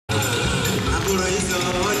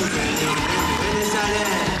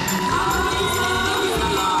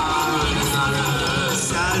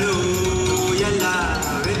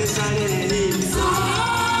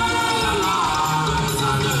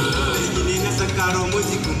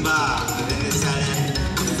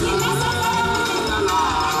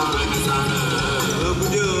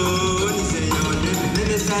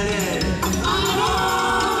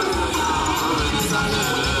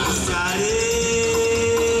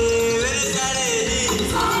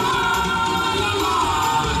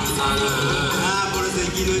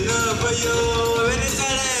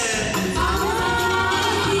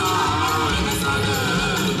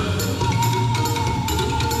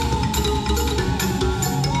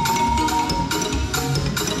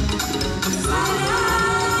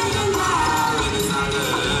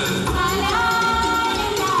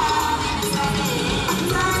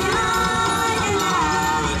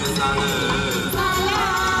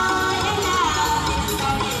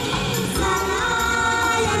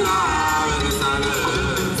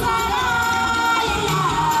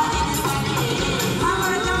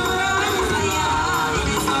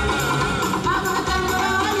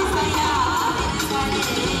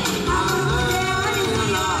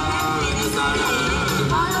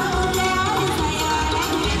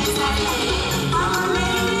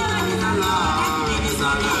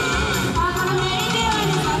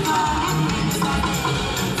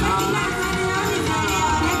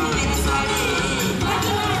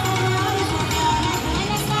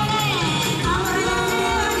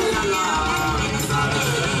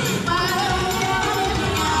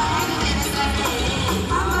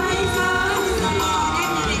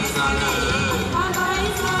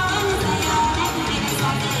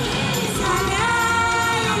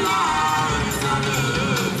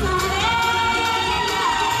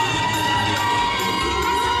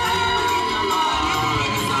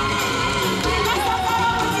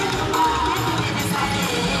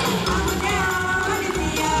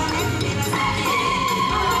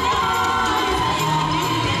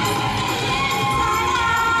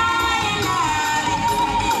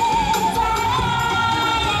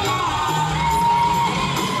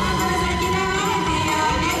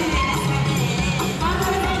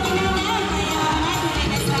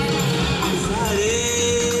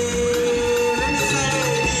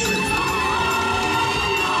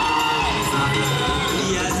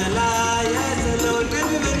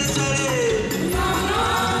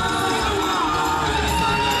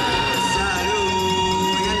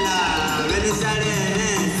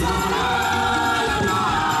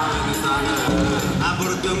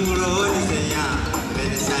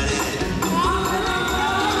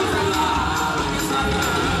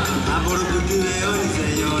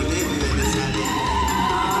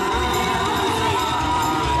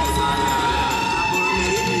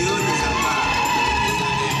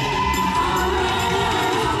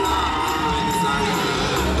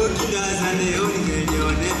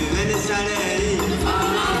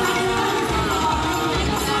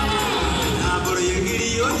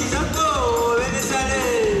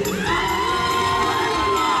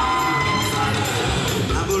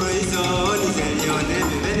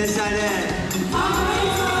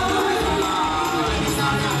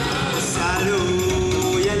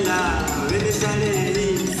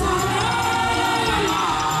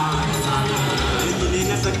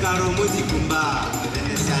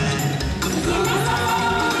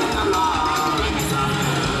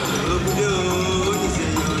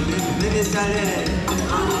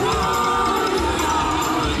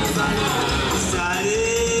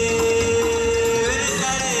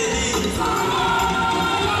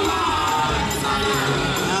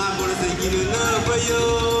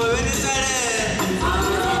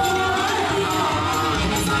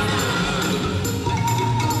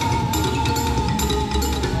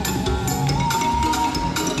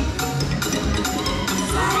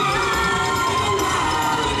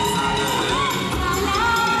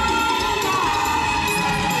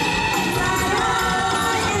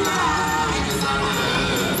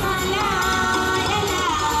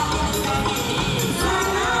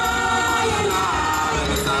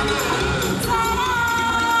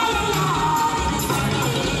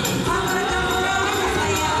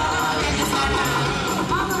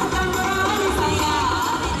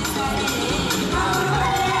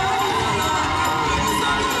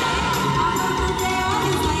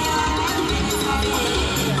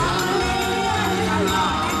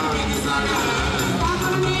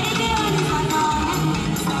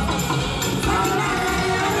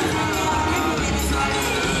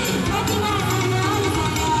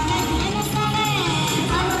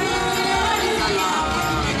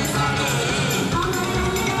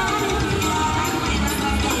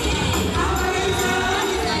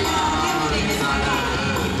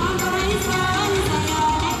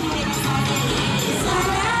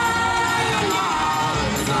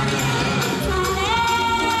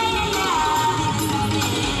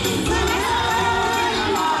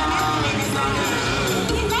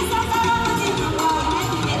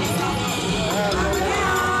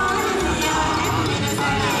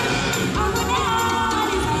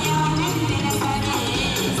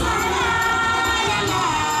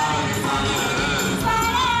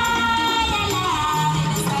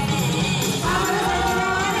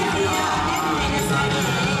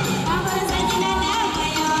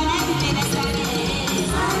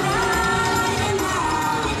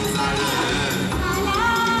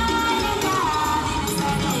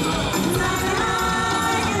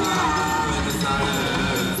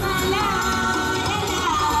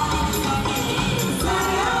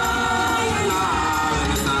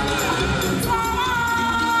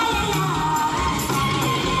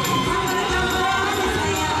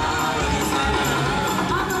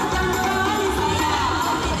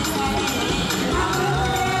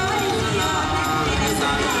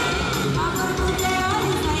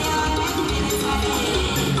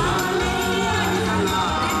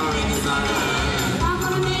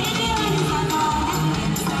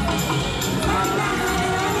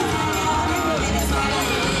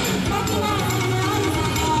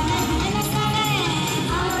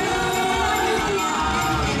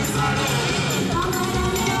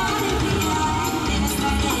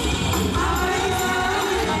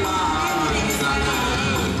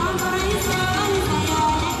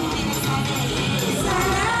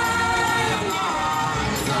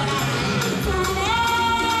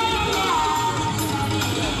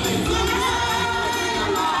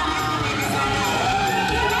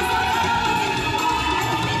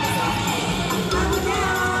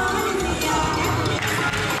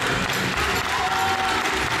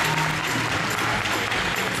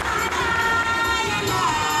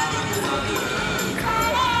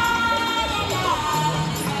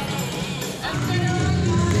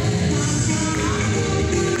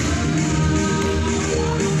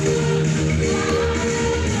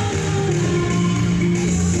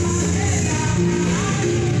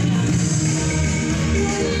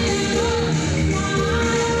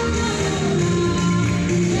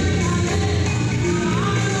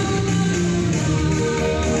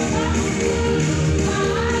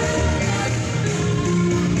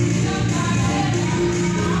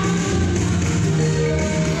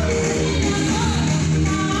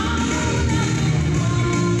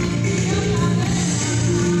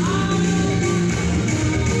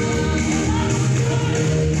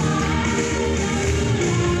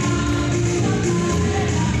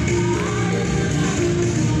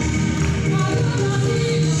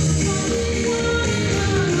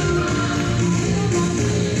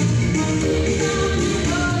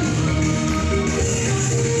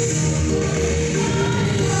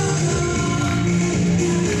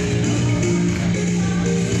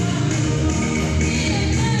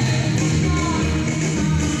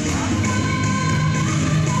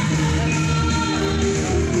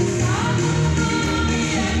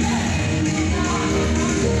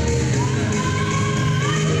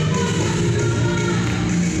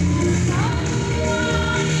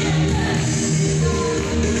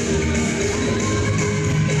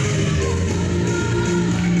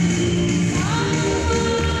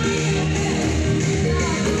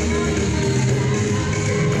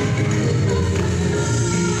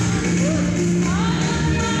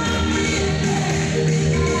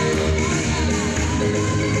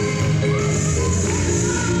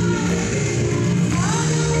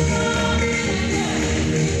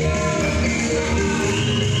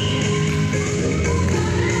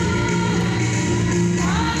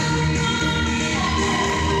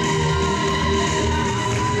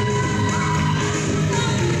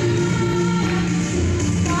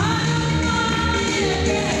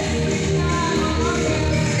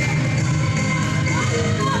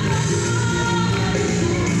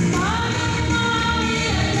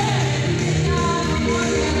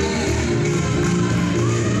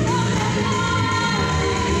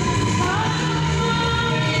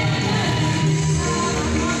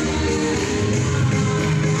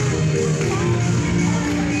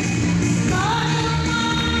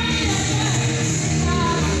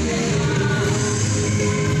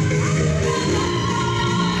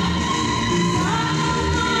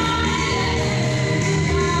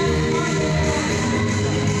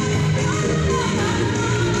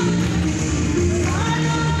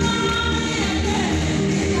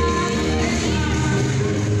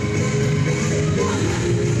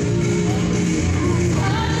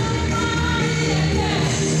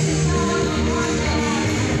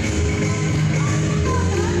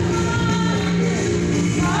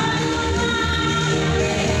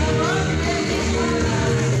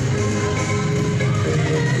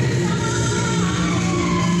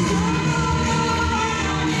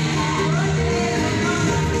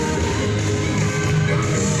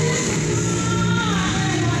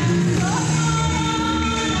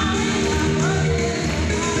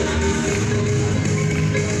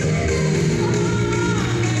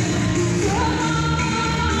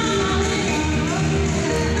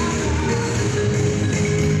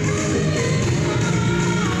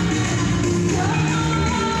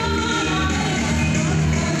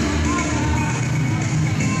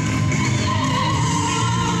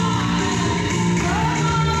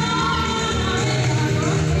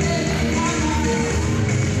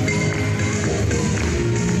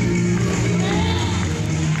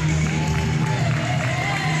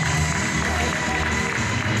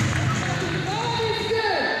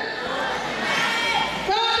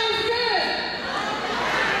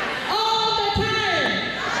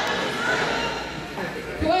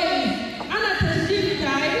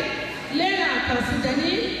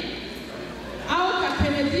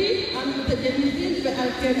متجمدين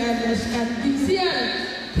بالجنسية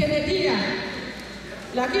الكندية،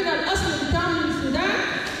 لكن الأصل بتاع من السودان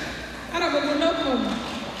أنا بقول لكم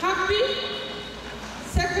happy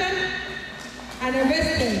second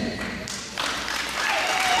anniversary.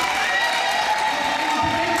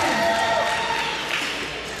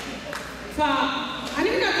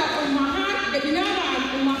 فأنا كأمهات بناء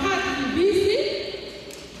على أمهات البيسي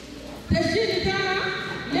تشجيع بتاعنا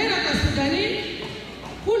لنا كسودانيين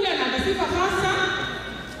كلنا بصفة خاصة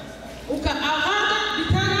وكأغاضة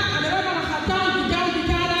بتاعنا على رغم خطأ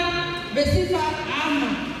بتاعنا بصفة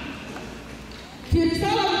عامة. في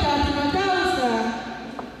رسالة بتاعت مدارس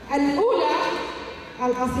الأولى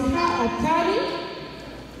الأصحاء التالي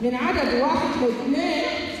من عدد 1 ل2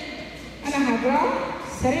 أنا هقرأ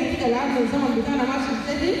سريع كده لأن الزمن بتاعنا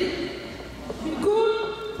ماشي يبتدي. بنقول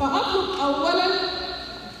فأطلب أولاً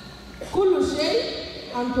كل شيء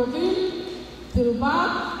أن تقيم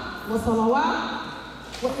تربات وصلوات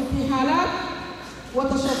وابتهالات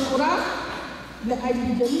وتشكرات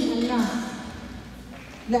لأجل جميع الناس،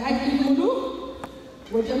 لأجل الملوك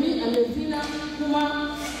وجميع الذين هم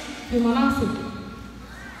في مناصب،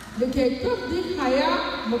 لكي تقضي حياة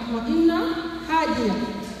مطمئنة هادية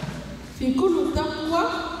في كل تقوى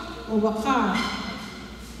ووقار،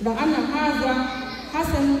 لأن هذا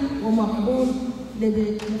حسن ومقبول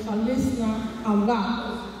لدى مخلصنا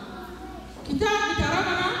الله. كتاب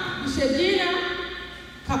بتاعنا بيشجعنا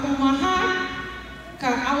كأمهات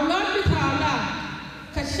كأولاد بتاع الله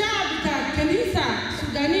كشعب بتاع الكنيسة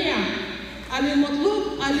السودانية المطلوب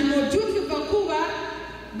الموجود في فانكوفر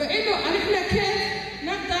بأنه احنا كيف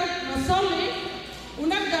نقدر نصلي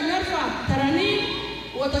ونقدر نرفع ترانيم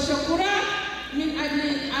وتشكرات من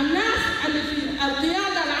أجل الناس اللي في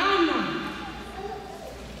القيادة العامة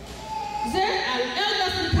زي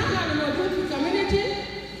الإلدرز بتاعنا الموجود في الكوميونيتي،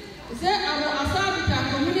 زي الرؤساء بتاع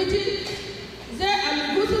الكوميونيتي، زي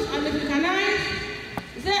الجثث اللي في الكنائس،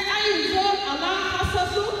 زي أي زول الله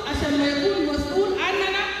خصصه عشان ما يكون مسؤول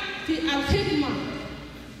عننا في الخدمة.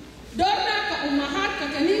 دورنا كأمهات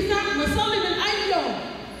ككنيسة نصلي من أجلهم،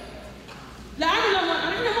 لأن لما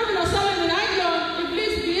احنا ما بنصلي من أجلهم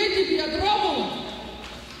إبليس بيجي بيضربهم.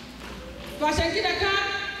 فعشان كده كان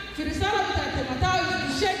في رسالة بتاعت متى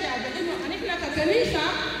بيشجع بأنه احنا ككنيسة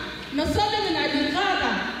نصلي من أجل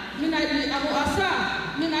القادة، من أجل الرؤساء،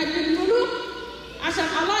 من أجل الملوك، عشان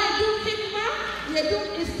الله يدوم حكمة، يدوم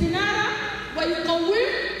استنارة ويقوم،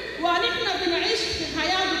 ونحن بنعيش في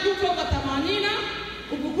حياة بكون فوق 80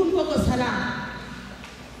 وبكون فوق السلام.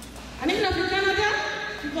 نحن في كندا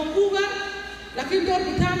في فانكوفر، لكن دور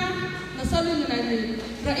بتاعنا نصلي من أجل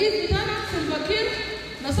رئيس بتاعنا سلفاكير،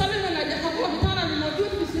 نصلي من أجل الحكومة بتاعنا الموجود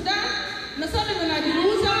في السودان، نصلي من أجل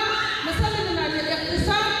الوزراء، نصلي من أجل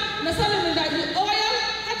الاقتصاد، نصلي من أجل الأويل،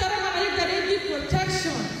 حتى ربنا يقدر يدي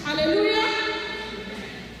بروتكشن. هللويا.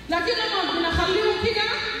 لكن لما بنخليهم كده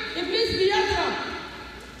إبليس بيضرب،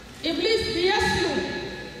 إبليس بيسلم،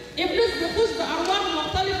 إبليس بيخش بأرواح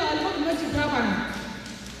مختلفة المجد ربنا.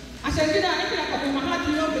 عشان كده احنا كأمهات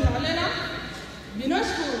اليوم بتاعنا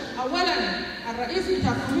بنشكر أولا الرئيس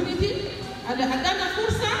بتاع الكوميونيتي اللي ادانا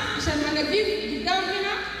فرصة عشان ما نجيب قدام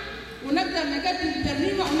هنا ونقدر نقدم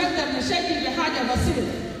ترنيمة ونقدر نشجع بحاجة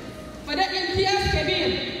بسيطة. فده امتياز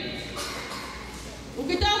كبير.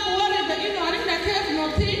 وكتاب مورد بانه احنا كيف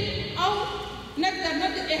نعطي او نقدر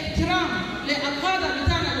ندي احترام للقادة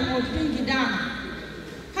بتاعنا الموجودين قدامنا.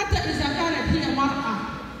 حتى اذا كانت هي مرأة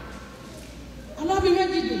الله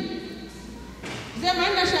بيمجده. زي ما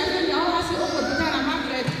احنا شايفين اهو هسه اخت بتاعنا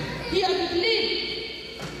ماجريت هي بتليد.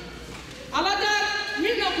 الله قال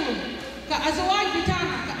منكم كأزواج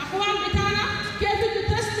بتاعنا كأخوان بتاعنا كيف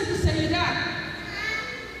تسندوا السيدات،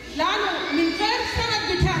 لأنه من غير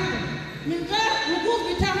سند بتاعكم، من غير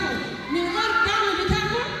وقوف بتاعكم، من غير دعم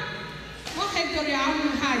بتاعكم ما حيقدروا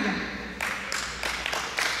يعملوا حاجة.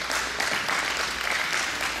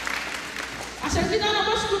 عشان كده أنا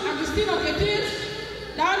بشكر أغسطينو كتير،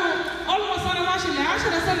 لأنه almost أنا ماشي ل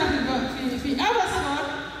 10 سنة في أبوتسفورد،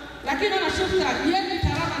 لكن أنا شفت يدي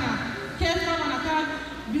ترى كيف ربنا كان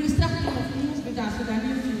بيستخدم الفلوس بتاع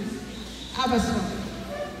السودانيين في أبوتسفورد.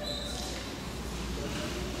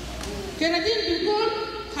 كندين بيقول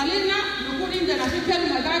خلينا نقول عندنا في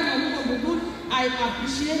كلمة دائما بنقول I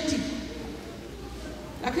appreciate it.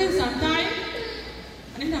 لكن sometimes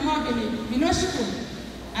نحن ما بنشكر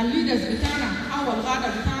الليدرز بتاعنا أو القادة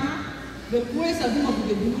بتاعنا بالكويسة هم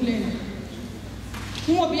بيقدموا لنا.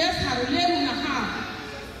 هم بيسهروا ليل ونهار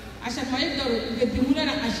عشان ما يقدروا يقدموا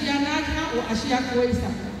لنا أشياء ناجحة وأشياء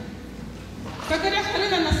كويسة. فكده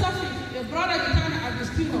خلينا نصفي البرادة بتاعنا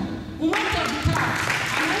أغسطينو ومنتر بتاعه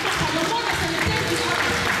اللي هم خدمونا سنتين في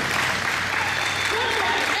الأرض. كل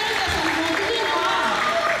الإلدرز الموجودين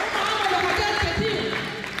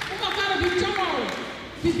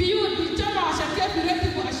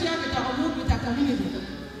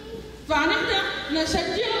فنحن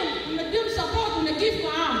نشجعهم ونديهم سبورت ونجيب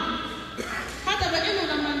معاهم حتى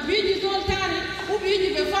بانه لما بيجي زول ثاني هو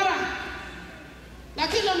بيجي بفرح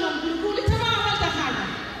لكن لما بنقول انت ما عملت حاجه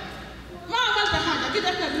كده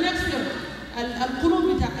احنا بنكسر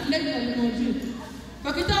القلوب بتاع اللجنه اللي موجود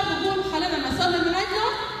فكتاب بيقول خلينا نصلي من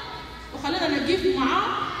اجلهم وخلينا نجيب معاه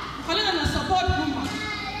وخلينا نسبورت هم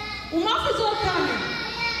وما في زول ثاني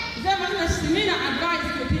زي ما احنا سمينا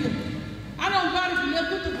ادفايس كتير. انا امبارح الليل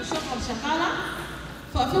كنت بشغل شغاله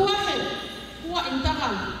ففي واحد هو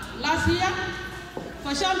انتقل لاسيا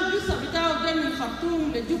فشال القصه بتاعه ده من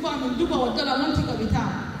خرطوم لجوبا من جوبا ودى المنطقه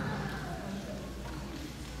بتاعه.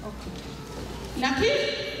 اوكي لكن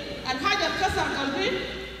الحاجه اتكسر قلبي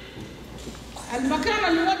المكان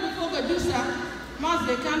اللي ودوا فوق الجثه ما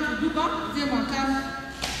زي كان في جوبا زي ما كان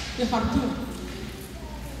في خرطوم.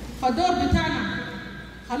 فالدور بتاعنا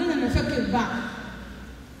خلينا نفكر بعض.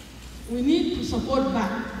 We need to support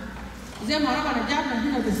بعض. زي ما ربنا جابنا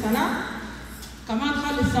هنا بالسلام كمان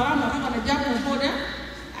خلي السلام ربنا جابنا فوق ده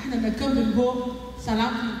احنا نكمل هو سلام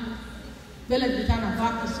في بلد بتاعنا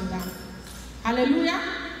باك السودان. هللويا.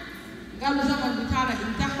 قالوا زمن بتاعنا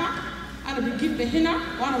انتهى. انا بجيب هنا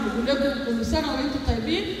وانا بقول لكم كل سنه وانتم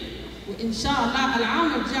طيبين وان شاء الله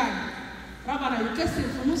العام الجاي ربنا يكسر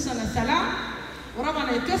في نصنا سلام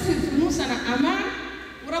وربنا يكسر في نصنا امان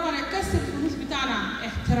وربنا يكسر في النص بتاعنا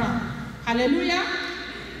احترام. هللويا.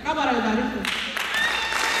 ربنا يبارككم.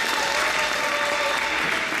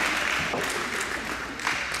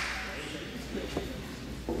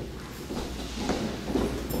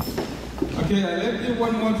 Okay, let's give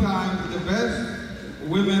one more time to the best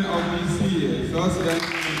women of BC, South Sudan.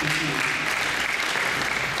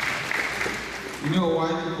 You know why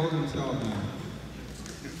they call themselves now?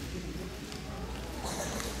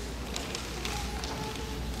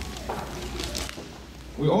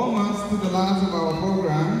 We almost to the last of our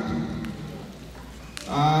program.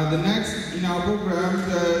 The next in our program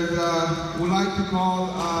is we like to call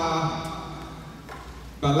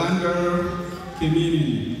Balander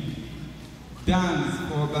Community. Dance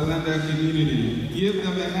for Balander Community. Give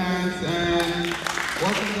them a hand and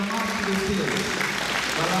welcome them up to the stage.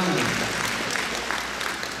 Balander.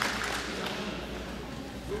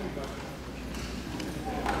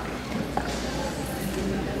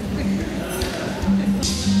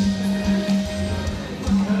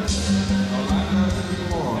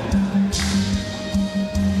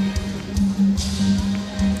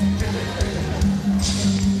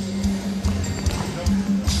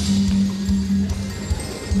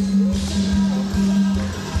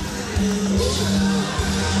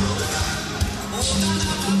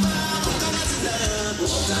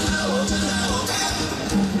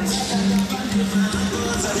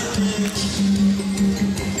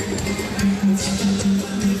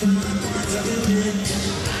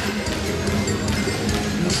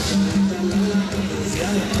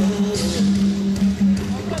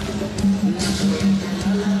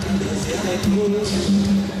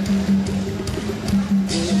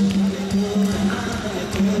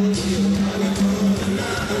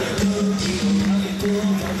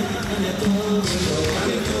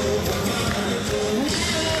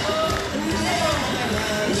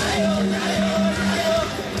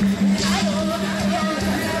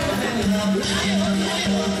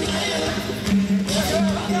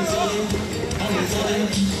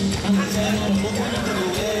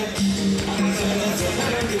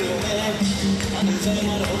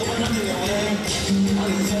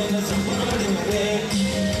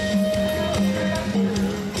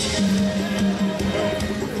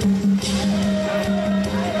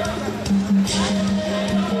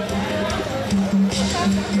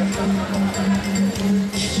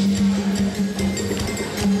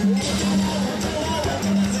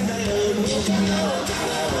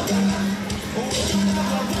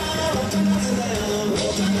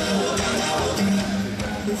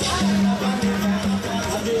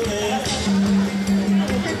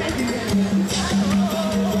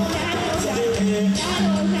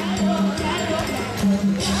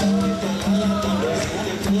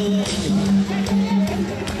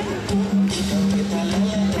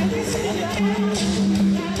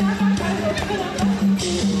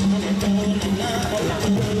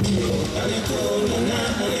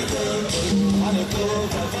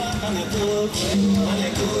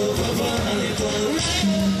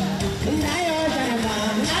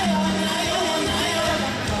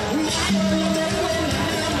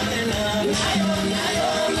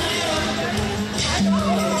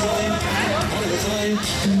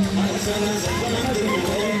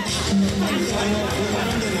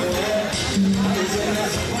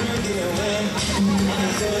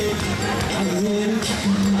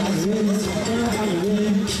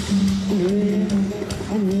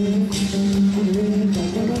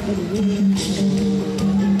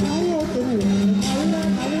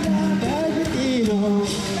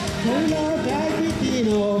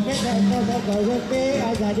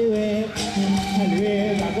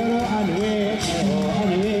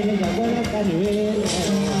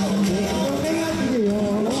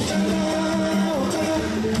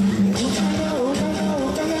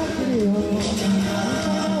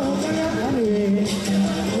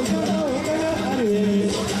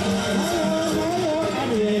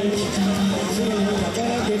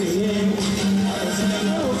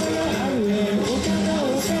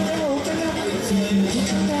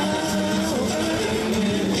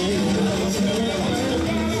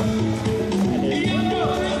 Yeah.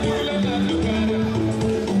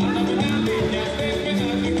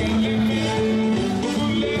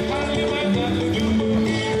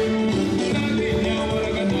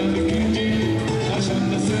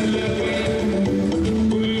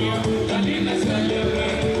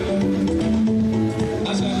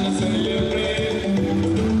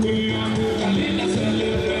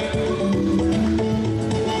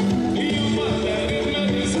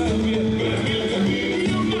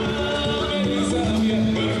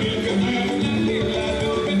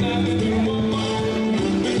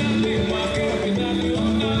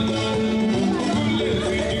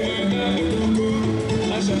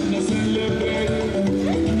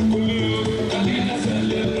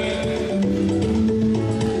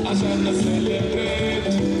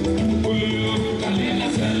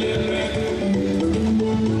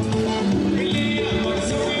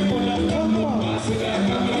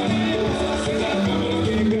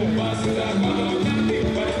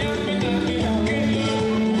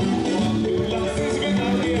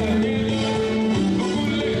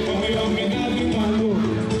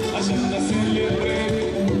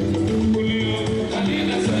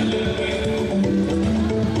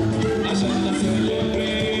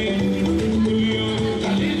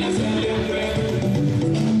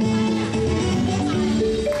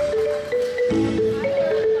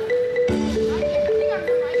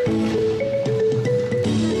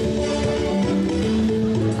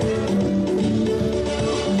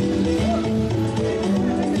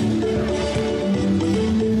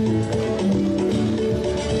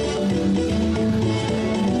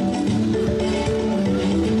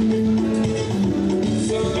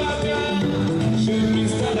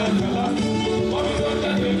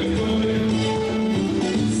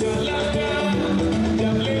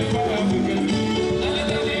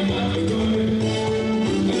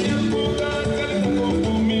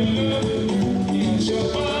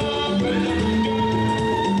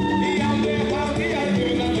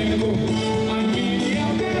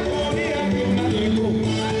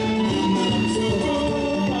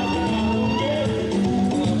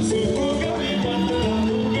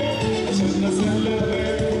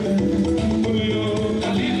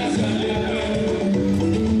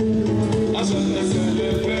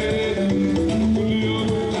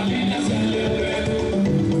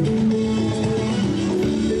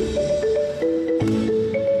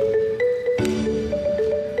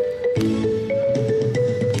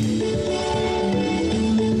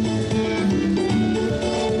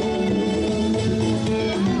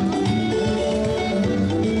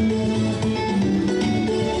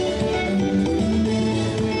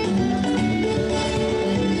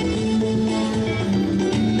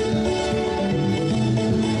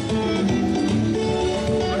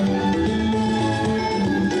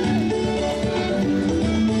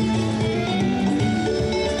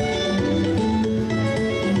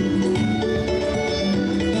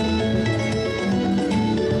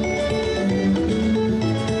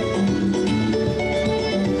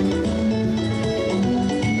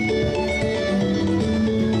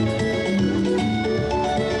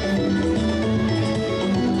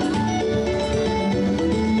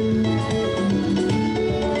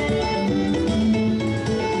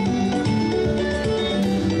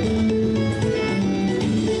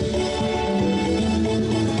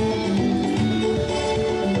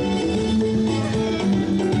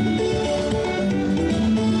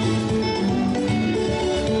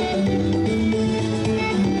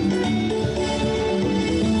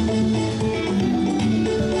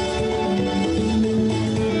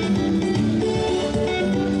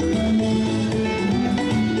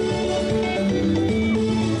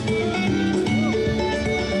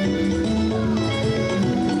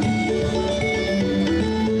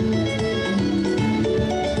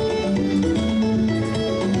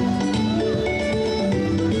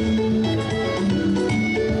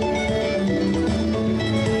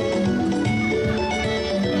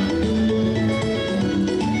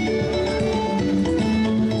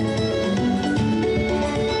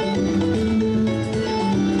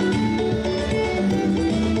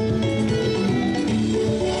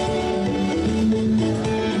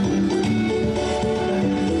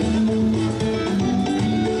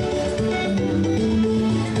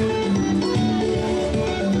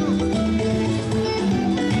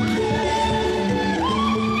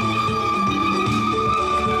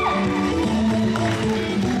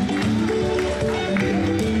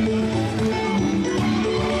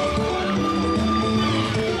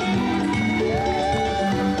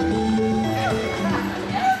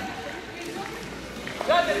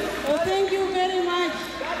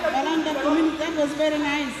 was very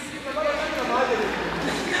nice.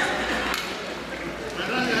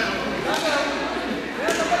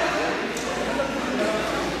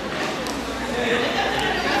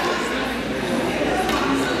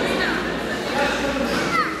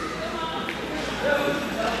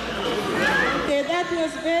 Okay, that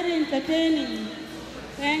was very entertaining.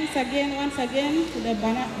 Thanks again, once again, to the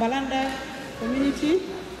Balanda community.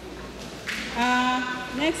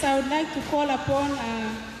 Next, I would like to call upon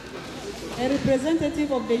a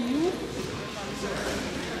representative of the youth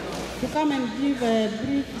to come and give a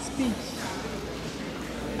brief speech.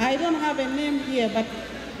 I don't have a name here, but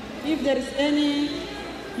if there is any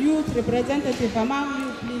youth representative among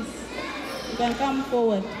you, please, you can come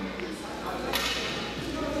forward.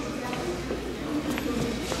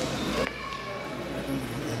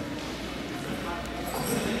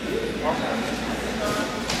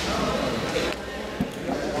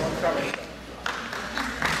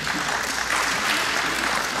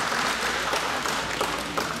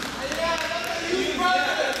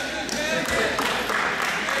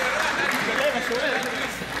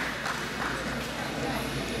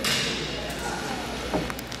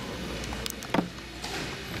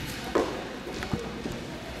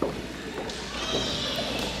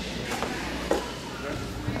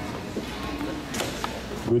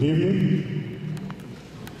 Good evening.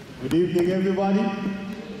 Good evening, everybody.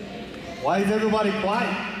 Why is everybody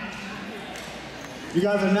quiet? You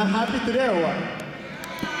guys are not happy today or what?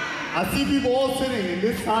 I see people all sitting in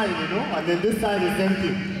this side, you know, and then this side is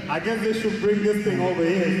empty. I guess they should bring this thing over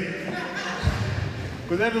here.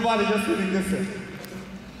 Because everybody just sitting this way.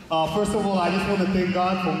 First of all, I just want to thank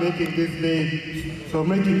God for making this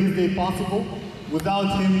day possible.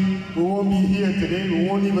 Without Him, we won't be here today. We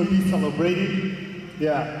won't even be celebrating.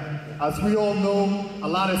 Yeah, as we all know, a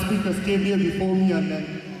lot of speakers came here before me and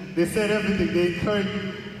then they said everything. They encouraged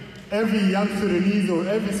every young Sudanese or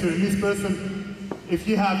every Sudanese person, if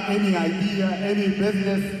you have any idea, any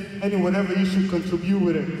business, any whatever, you should contribute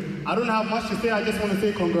with it. I don't have much to say. I just want to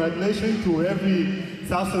say congratulations to every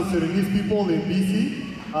South Sudanese people in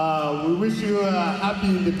BC. We wish you a happy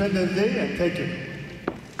Independence Day and thank you.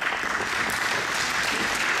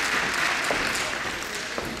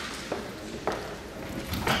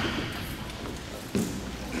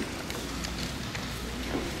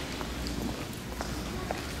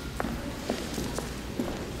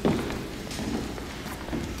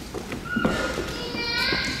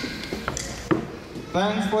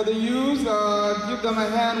 Thanks for the youth. Give them a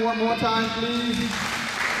hand one more time, please.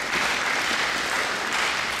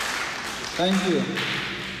 Thank you.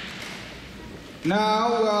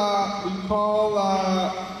 Now, we called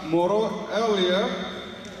Moro earlier,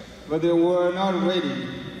 but they were not ready.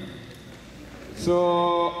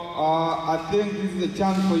 So, I think this is a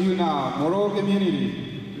chance for you now. Moro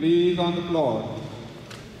community, please on the floor.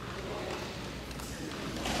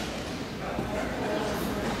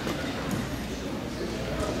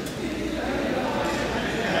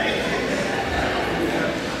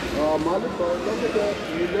 Malik Bakata,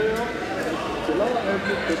 Nilea, Sila, and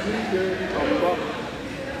the Pinke, Amba.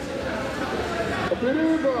 A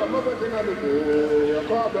Piriba, Makatina,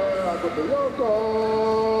 Yakaba, Akatayoko,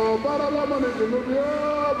 Paralaman is in Nubia,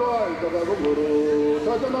 boy, Kagaguru,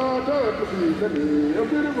 Tajana, Turkey, a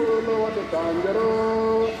Piribu, what a Tangero.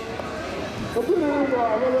 A Piriba,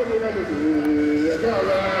 Makatina,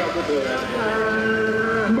 Yakaba,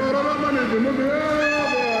 Paralaman is in Nubia.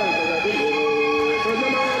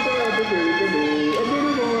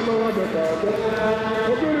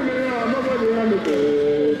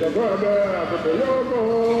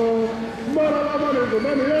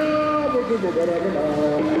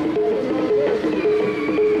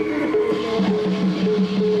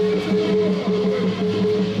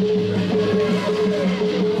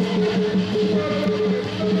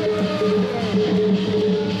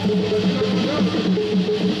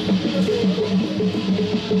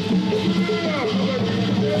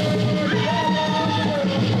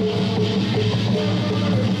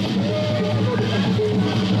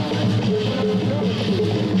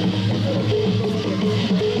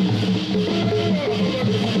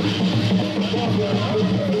 Yeah.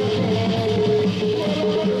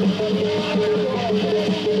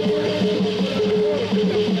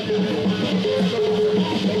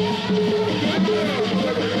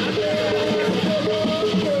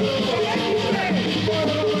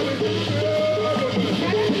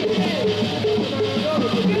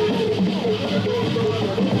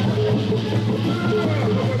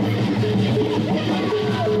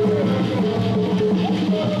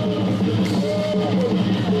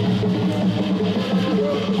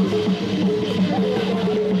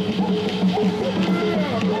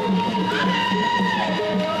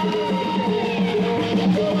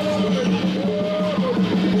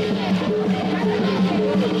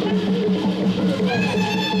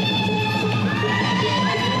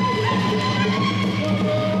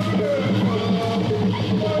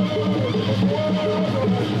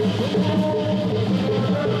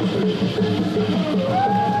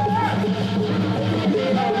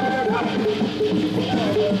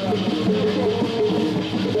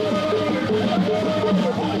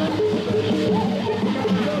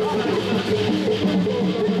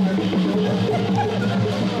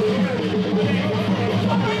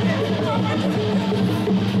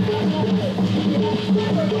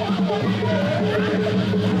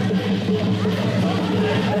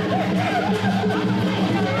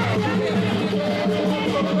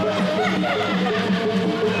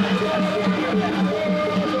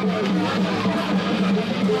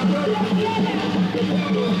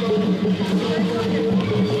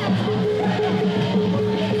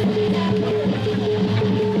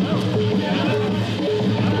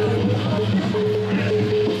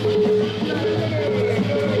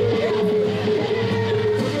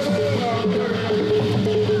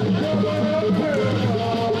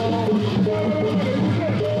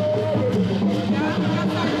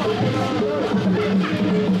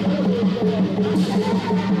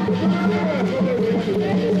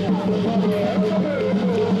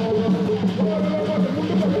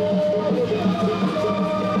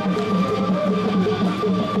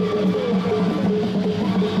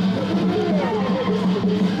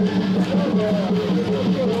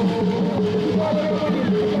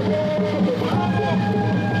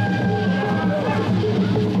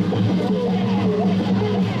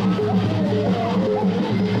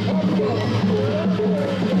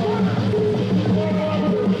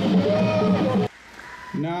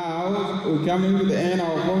 coming to the end of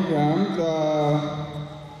our program.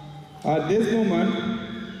 At this moment,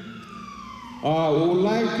 we would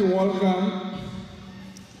like to welcome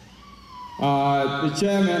the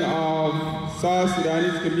chairman of South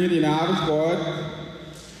Sudanese community in Abbotsford,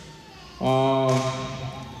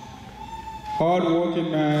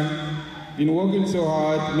 hard-working man, been working so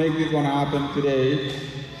hard to make this one happen today.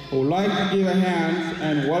 I would like to give a hand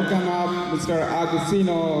and welcome up Mr.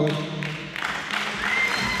 Agustino.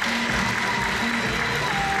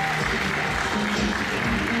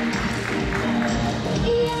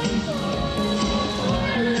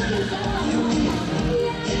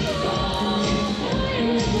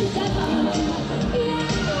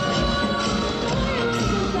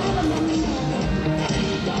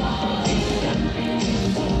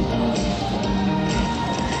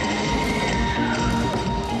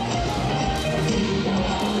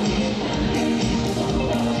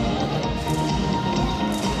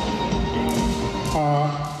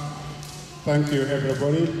 Thank you,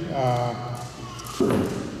 everybody.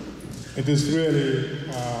 It is really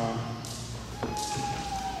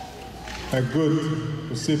good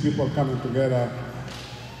to see people coming together,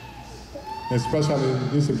 especially in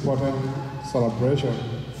this important celebration.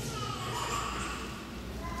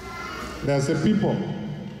 There's a people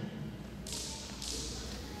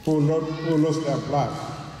who lost their blood,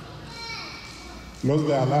 lost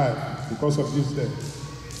their life because of this day.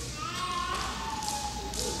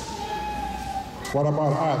 What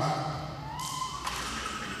about us?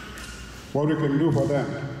 What we can do for them?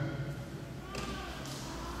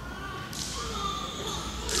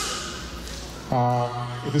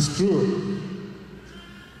 It is true.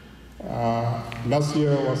 Last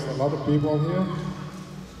year was a lot of people here,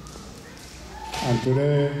 and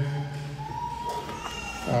today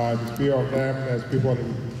the few of them. There's people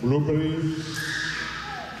in Blueberry.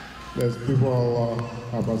 There's people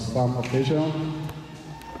about some occasion,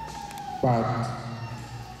 but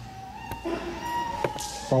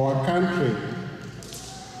for our country,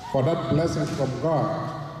 for that blessing from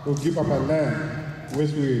God to give up a land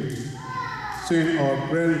which we seen our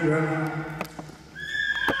grandfathers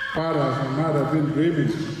and mothers been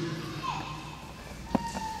dreaming.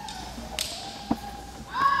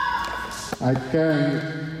 I can't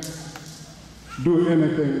do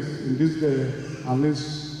anything in this day unless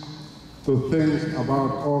to think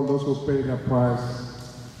about all those who paid the price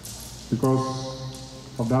because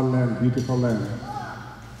of that land, beautiful land.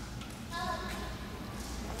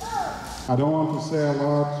 I don't want to say a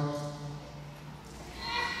lot.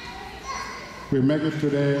 We make it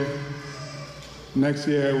today. Next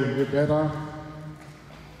year will be better.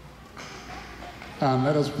 And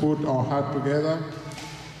let us put our heart together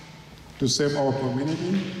to save our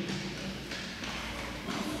community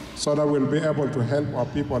so that we'll be able to help our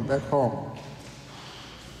people back home.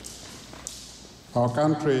 Our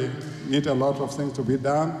country needs a lot of things to be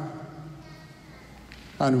done,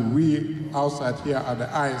 and we outside here are the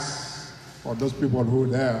eyes for those people who are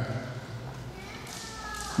there.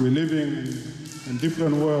 We're living in a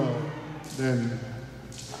different world than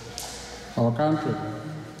our country,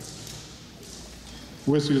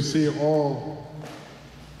 which you see all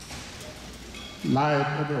light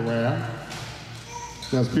everywhere.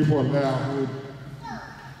 There's people there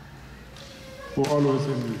who always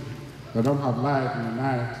they don't have light in the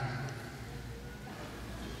night.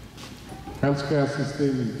 Healthcare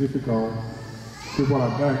system is difficult. People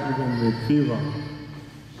are dying even with fever.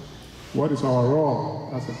 What is our role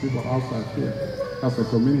as a people outside here, as a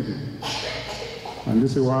community? And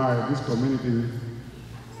this is why this community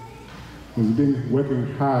has been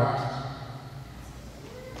working hard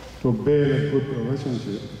to build a good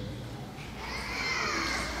relationship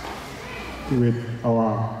with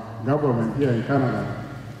our government here in Canada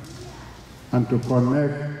and to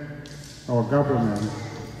connect our government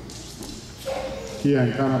here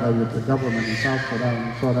in Canada with the government in South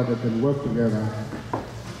Sudan so that they can work together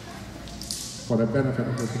for the benefit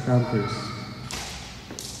of the countries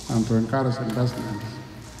and to encourage investments.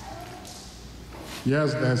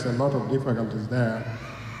 Yes, there's a lot of difficulties there,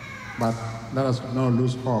 but let us not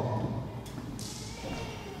lose hope.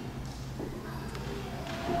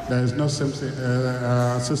 There is no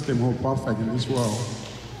system who is perfect in this world.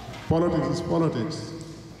 Politics is politics.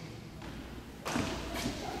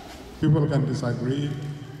 People can disagree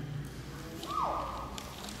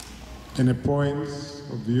in a point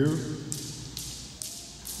of view,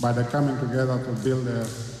 but they're coming together to build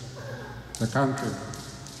the country.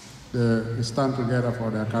 They stand together for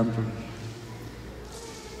their country.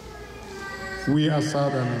 We as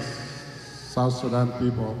South Sudan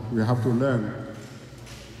people, we have to learn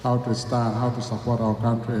how to stand, how to support our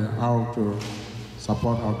country, how to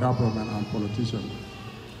support our government and politicians.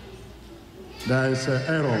 There is an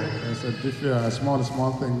error, there's a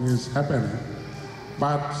small thing is happening,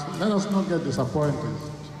 but let us not get disappointed.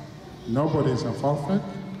 Nobody is perfect.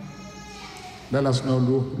 Let us not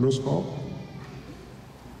lose hope.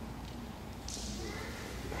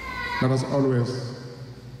 Let us always,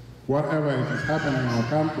 whatever it is happening in our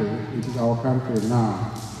country, it is our country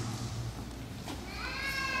now.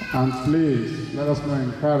 And please, let us not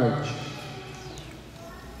encourage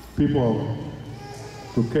people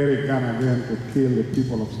to carry gun again to kill the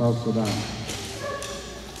people of South Sudan.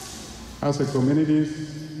 As a community,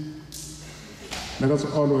 let us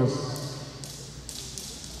always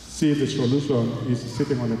see the solution is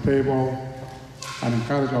sitting on the table and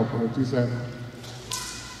encourage our politicians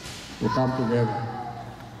to come together.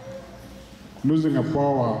 Losing a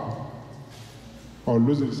power or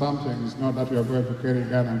losing something is not that we are going to carry a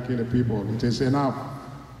gun and kill the people. It is enough.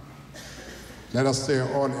 Let us say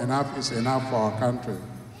all enough is enough for our country.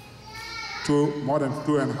 More than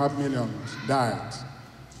 2.5 million died.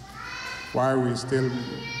 Why are we still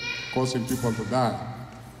causing people to die?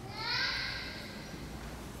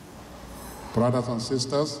 Brothers and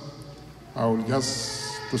sisters, I would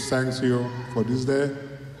just to thank you for this day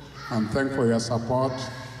and thank for your support.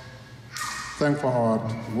 Thank for our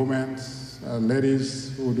women,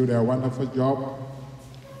 ladies who do their wonderful job.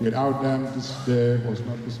 Without them, this day was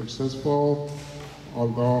not be successful,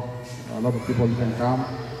 although a lot of people didn't come.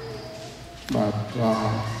 But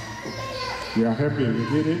we are happy we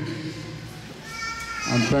did it.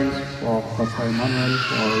 And thanks for Pastor Emmanuel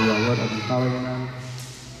for your word of encouragement.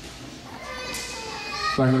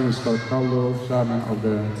 Thank you, Mr. Caldo, Chairman of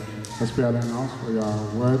the SPLM House, for your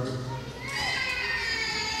words.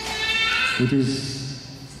 It is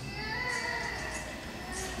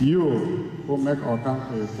you who make our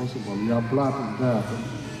country possible. Your blood is there.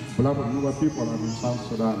 The blood of Nuba people are in South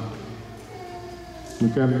Sudan. We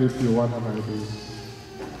can lift you whatever it is.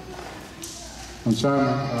 And Chairman,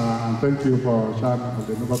 and thank you for Chairman of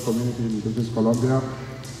the Nuba community in British Columbia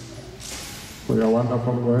for your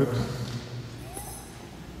wonderful words.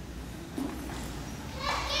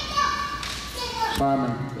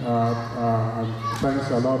 Chairman, thanks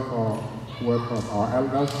a lot for work from our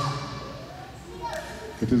elders.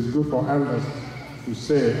 It is good for elders to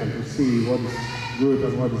say and to see what is good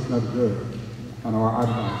and what is not good, and our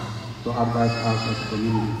advice, to advise us as a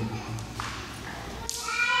community.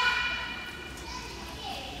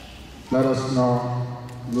 Let us not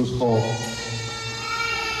lose hope.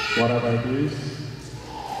 Whatever it is,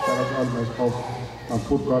 let us always hope and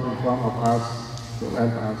put God in front of us to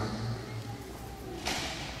help us.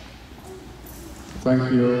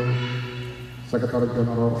 Thank you, Secretary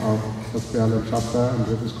General of SPLM Chapter in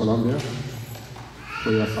British Columbia,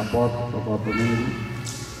 for your support of our community.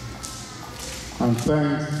 And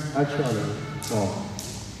thanks actually for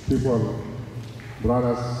people,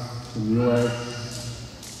 brothers in the US,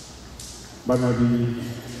 Burnaby,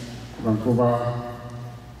 Vancouver.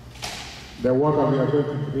 The work that we are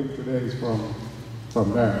going to bring today is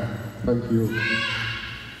from there. Thank you.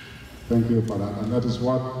 Thank you for that. And that is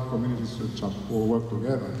what communities should work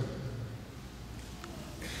together.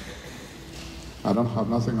 I don't have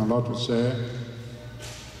nothing a lot to say.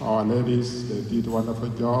 Our ladies, they did a wonderful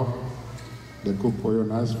job. They cook for you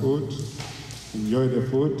nice food. Enjoy the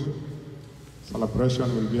food.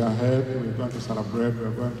 Celebration will be ahead. We're going to celebrate.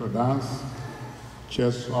 We're going to dance.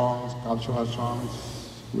 Church songs, cultural songs.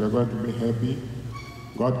 We're going to be happy.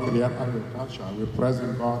 God created agriculture. We're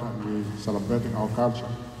praising God and we're celebrating our culture.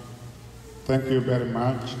 Thank you very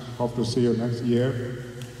much. Hope to see you next year.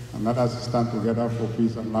 And let us stand together for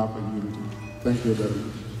peace and love and unity. Thank you very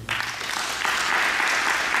much.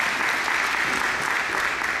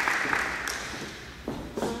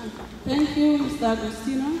 Thank you, Mr.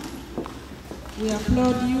 Agostino. We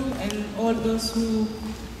applaud you and all those who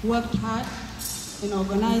worked hard in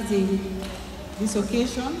organizing this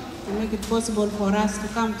occasion to make it possible for us to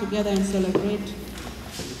come together and celebrate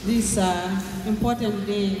this important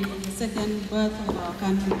day, the second birth of our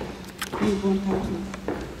country, newborn country.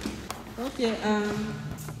 Okay.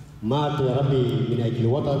 مات يا ربي من أجل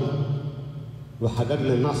الوطن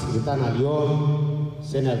وحققنا النصر بتاعنا اليوم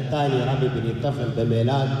السنة الثانية يا ربي بنحتفل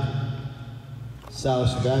بميلاد ساوث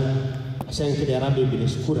السودان عشان كده يا ربي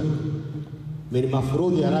بنشكرك. من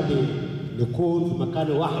المفروض يا ربي نكون في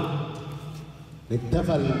مكان واحد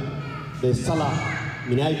نحتفل بالصلاة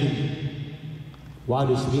من أجل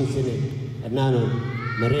 21 سنة أننا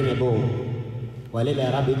مرينا بهم وليلة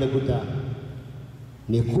يا ربي إذا قلت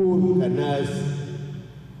نكون كالناس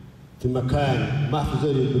في مكان ما في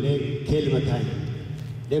زول يقول لك كلمة ثانية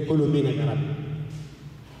ده كله منك يا رب.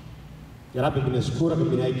 يا رب بنشكرك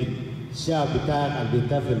من أجل الشعب بتاعك اللي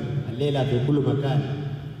بيحتفل الليلة في كل مكان.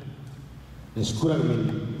 نشكرك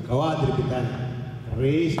من كوادر بتاعنا،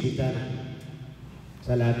 الرئيس بتاعنا،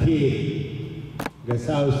 سلاطين،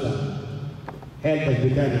 قساوسة،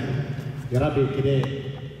 هيئة بتاعنا. يا رب كده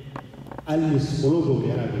ألمس قلوبهم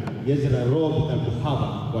يا رب، يزرع الروح بتاع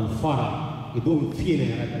المحابة والفرح يدوم فينا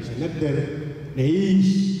يا رب عشان نقدر نعيش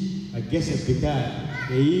الجسد بتاعك،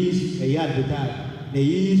 نعيش العيال بتاعك،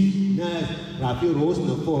 نعيش ناس رافعين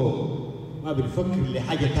رؤوسنا فوق، ما بنفكر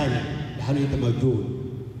لحاجة ثانية لحال أنت موجود.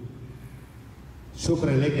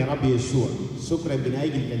 شكرا لك يا رب يسوع، شكرا من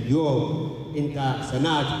أجل اليوم أنت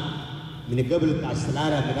صنعت من قبل بتاع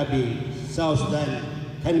السلالة يا ربي. ساوث سودان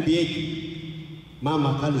كان بيجي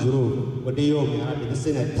مهما كان ظروف، وده يوم يا رب ده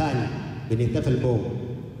السنة الثانية بنحتفل به.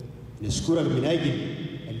 نشكرك من أجل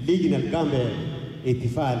اللجنة القامة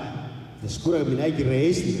احتفال، نشكرك من أجل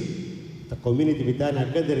رئيسنا الكوميونتي بتاعنا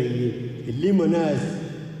قدر يلم ناس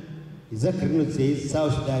يذكر إنه زي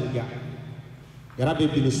ساوث سودان يا رب.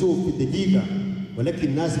 بنشوف في الدقيقة ولكن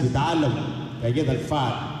الناس بتعلم تجد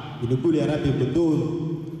الفعل. بنقول يا رب من دون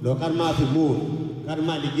لو كان ما في موت كان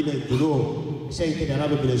ما لقينا الذنوب. عشان كده يا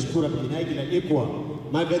رب بنشكرك من أجل الإخوة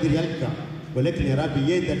ما قدر يلقى، ولكن يا رب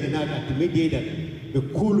يقدر هناك اعتمد يدك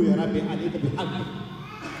بكل يا رب عليك بحقك.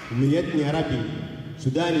 ومن يدنا يا رب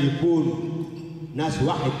السودان يكون ناس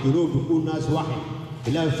واحد، جنوب يكون ناس واحد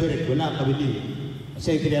بلا فرق ولا قبلية.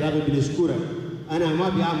 عشان كده يا رب بنشكرك. أنا ما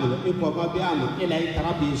بيعمل إخوة ما بيعمل إلا أنت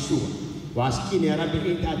رب يسوع، وعسكين يا رب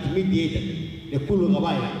أنت اعتمد يدك لكل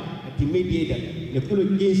قبائل، اعتمد يدك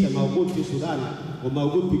لكل جيش موجود في السودان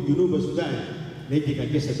وموجود في جنوب السودان، نجيك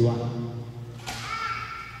الجسد واحد.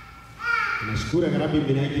 نشكرك يا رب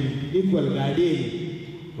من أجل الإخوة القاعدين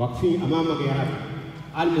واقفين أمامك يا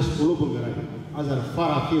رب، ألمس قلوبهم يا رب، أزر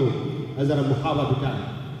الفرح فيهم، أزر المحابة بتاعك،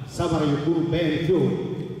 صبر يكون بين فيهم،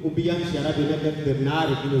 وبيمشي يا رب نقدر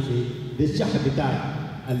نعرف إنه شيء ده الشحن بتاعك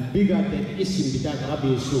البقى الاسم بتاعك يا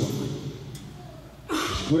رب يسوع.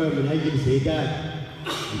 نشكرك من أجل سيدات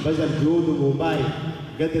بذل جهود ومبارك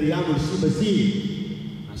قدر يعمل شيء بسيط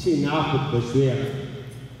عشان ناخذ بشوية.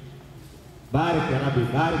 بارك يا ربي،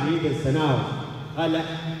 بارك يد السناوة، خلق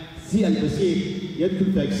سي البسيط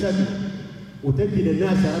يدخل في أجسادنا وتدي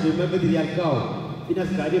للناس يا ربي ما قدر يلقاوا. في ناس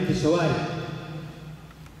قاعدين في الشوارع،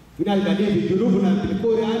 في ناس قاعدين في جنوبنا في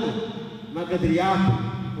الكوري ما قدر ياكل،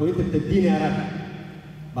 وانت بتدينا يا رب.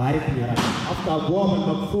 باركني يا رب، افتح ابواب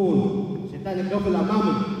المقفول، الشيطان يقفل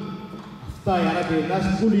امامنا، افتح يا رب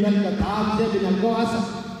الناس كل يلقى طعام زي بنلقاه اسد.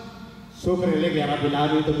 شكرا لك يا رب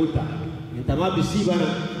لانه انت قلت انت ما بتسيبنا،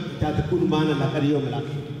 انت هتكون معنا لغايه اليوم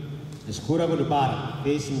الاخير. نشكرك ونبارك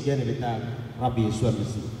في اسم الجنة بتاعك رب يسوع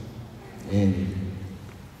المسيح. امين.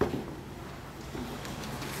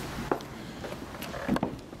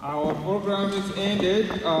 Our program is ended.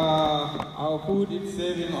 Our food is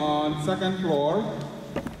serving on second floor.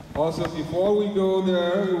 Also, before we go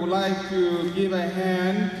there, we would like to give a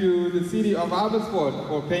hand to the city of Abbotsford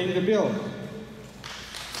for paying the bill.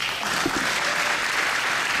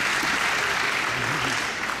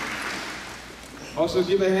 Also,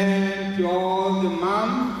 give a hand to all the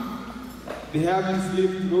moms. They haven't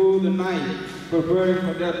slept through the night preparing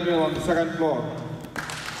for that meal on the second floor.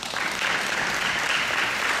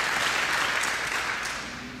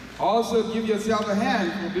 Also, give yourself a hand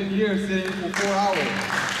for being here sitting for 4 hours.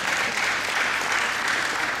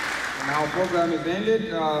 And our program is ended.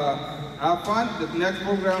 Have fun. The next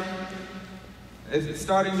program is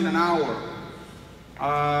starting in an hour.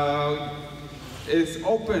 It's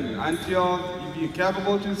open until, if you're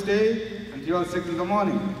capable to stay, until 6 in the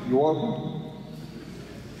morning. You're welcome.